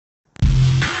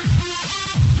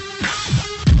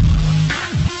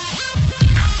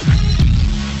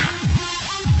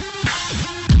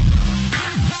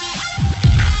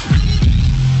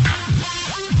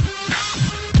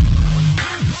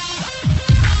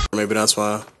maybe that's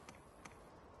why.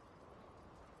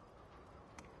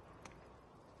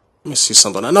 Let me see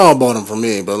something. I know I bought them for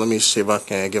me, but let me see if I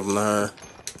can give them to her.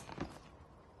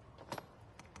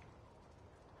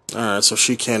 Alright, so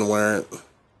she can wear it.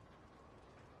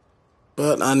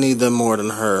 But I need them more than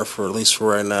her, for at least for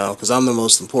right now, because I'm the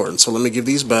most important. So let me give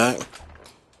these back.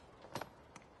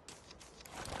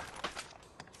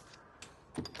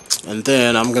 And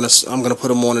then I'm gonna put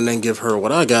them on and then give her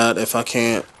what I got if I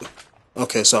can't.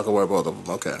 Okay, so I can wear both of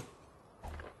them. Okay.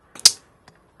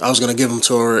 I was gonna give them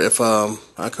to her if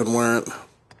I couldn't wear it.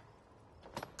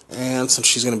 And since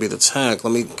she's gonna be the tank,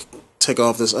 let me take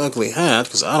off this ugly hat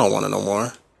because I don't want it no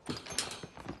more.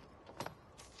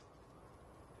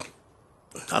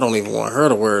 I don't even want her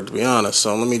to wear it, to be honest.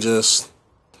 So let me just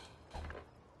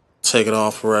take it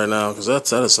off for right now because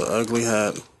that is an ugly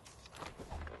hat.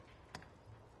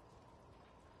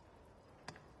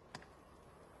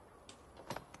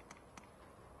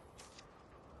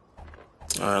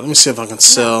 Alright, let me see if I can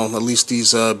sell at least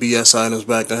these BS items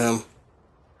back to him.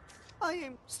 I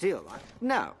am still.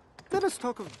 Now, let us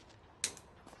talk of.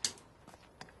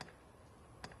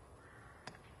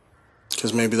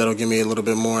 Because maybe that'll give me a little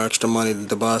bit more extra money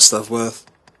to buy stuff with.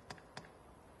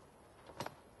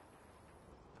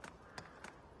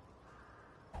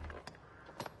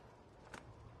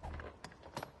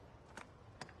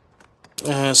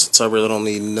 And since I really don't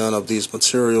need none of these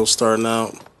materials starting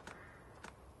out,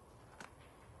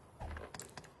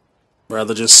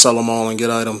 rather just sell them all and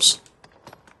get items.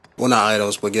 Well, not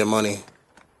items, but get money.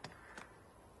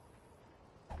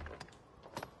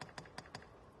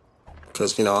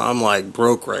 Because, you know, I'm like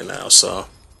broke right now, so.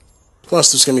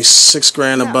 Plus, there's going to be $6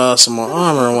 grand to buy some more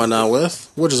armor and whatnot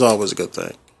with, which is always a good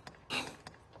thing.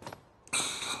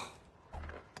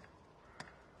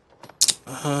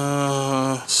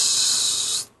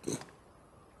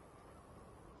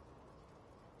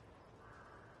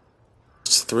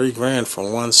 It's $3 grand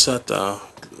for one set, though.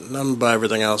 Let me buy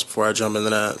everything else before I jump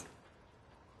into that.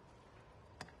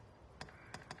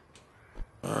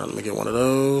 Alright, let me get one of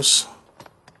those.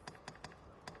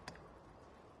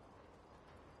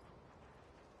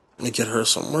 Let me get her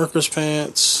some workers'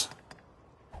 pants.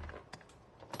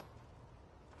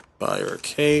 Buy her a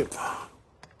cape.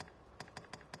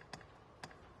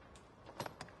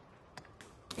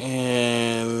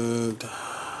 And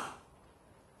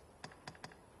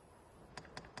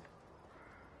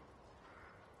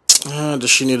does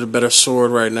she need a better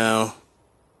sword right now?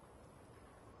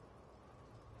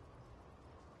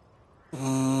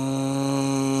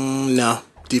 No.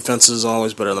 Defense is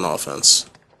always better than offense.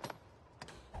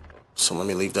 So let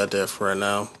me leave that there for right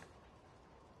now.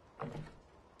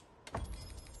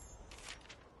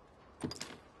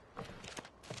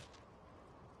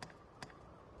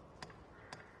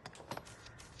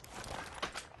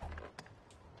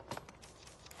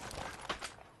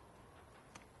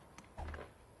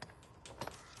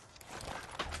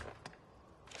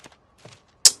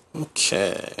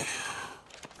 Okay.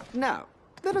 Now,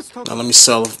 let us talk. Now let me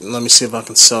see if I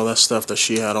can sell that stuff that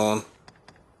she had on.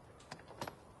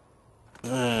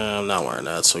 I'm not wearing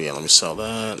that, so yeah, let me sell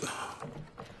that.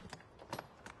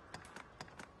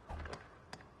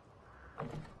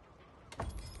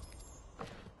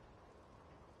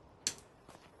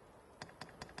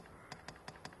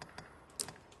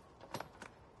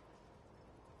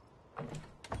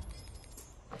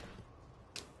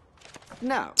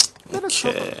 Now, let us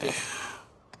talk. Okay.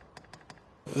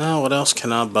 Now what else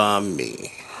can I buy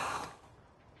me?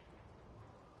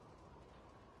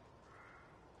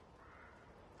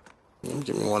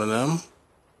 Give me one of them.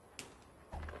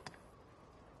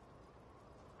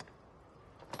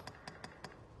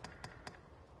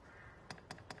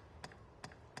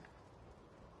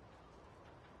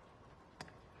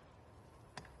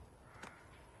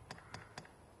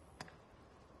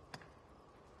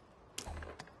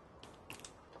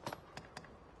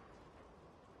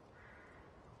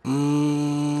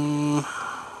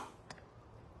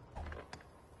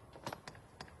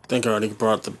 I think I already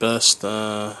brought the best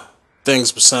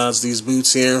things besides these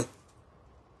boots here.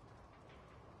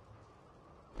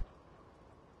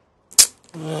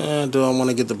 Do I want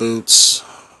to get the boots?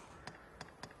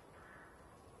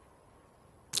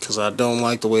 Because I don't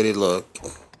like the way they look.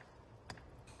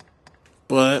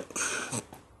 But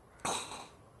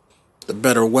the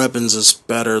better weapons is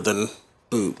better than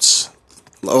boots.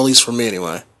 Or at least for me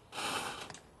anyway.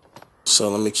 So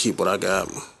let me keep what I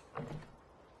got.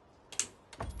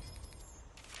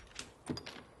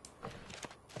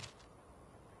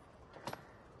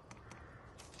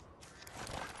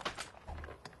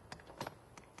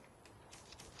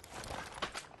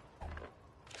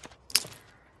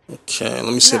 Okay,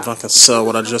 let me see if I can sell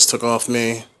what I just took off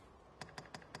me.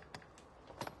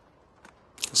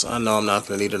 Because I know I'm not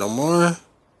going to need it no more.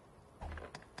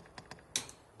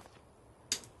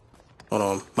 Hold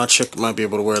on, my chick might be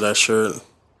able to wear that shirt.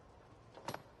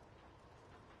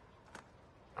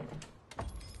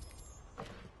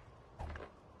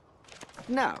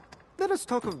 Now, let us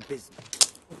talk of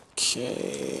business.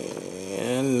 Okay,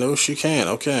 and no she can't,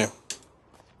 okay.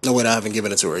 No, wait, I haven't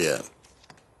given it to her yet.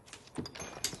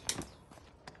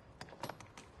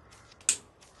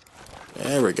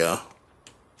 There we go.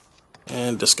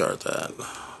 And discard that.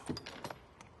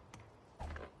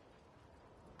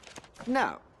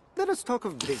 Now, let us talk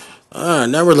of business. Alright,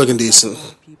 now we're looking decent.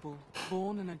 People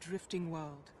born in a drifting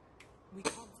world. We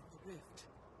come from the rift.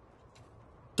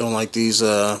 Don't like these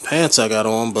pants I got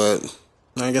on, but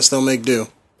I guess they'll make do.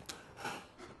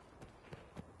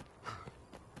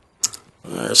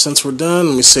 Alright, since we're done,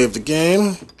 let me save the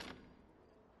game.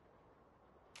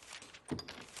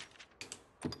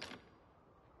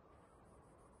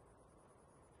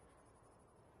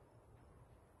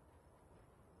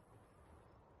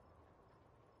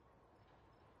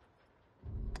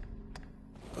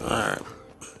 Alright.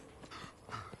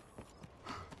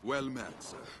 Well met,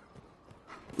 sir.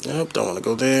 Yep, don't want to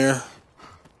go there.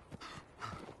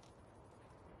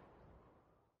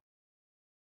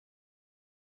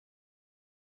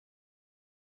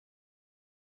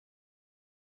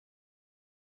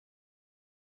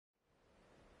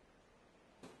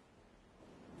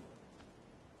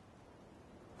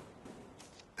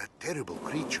 That terrible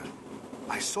creature.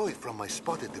 I saw it from my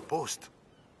spot at the post.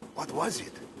 What was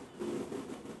it?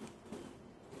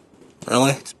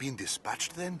 Really? It's been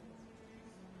dispatched then?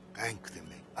 Thank them.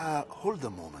 Hold a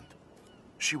moment.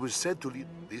 She was said to lead...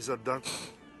 These are dark...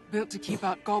 Built to keep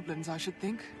out goblins, I should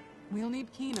think. We'll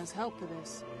need Keena's help for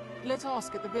this. Let's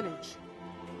ask at the village.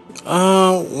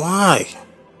 Why?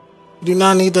 You do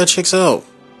not need that chick's help.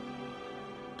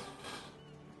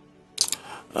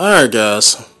 Alright,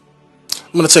 guys.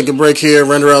 I'm going to take a break here,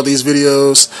 render out these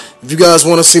videos. If you guys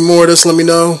want to see more of this, let me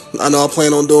know. I know I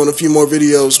plan on doing a few more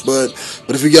videos, but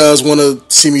if you guys want to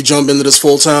see me jump into this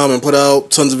full time and put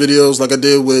out tons of videos like I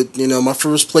did with, you know, my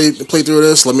first playthrough of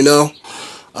this, let me know.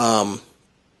 I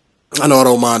know I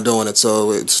don't mind doing it,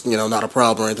 so it's, you know, not a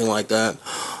problem or anything like that.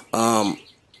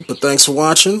 But thanks for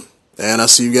watching, and I'll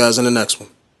see you guys in the next one.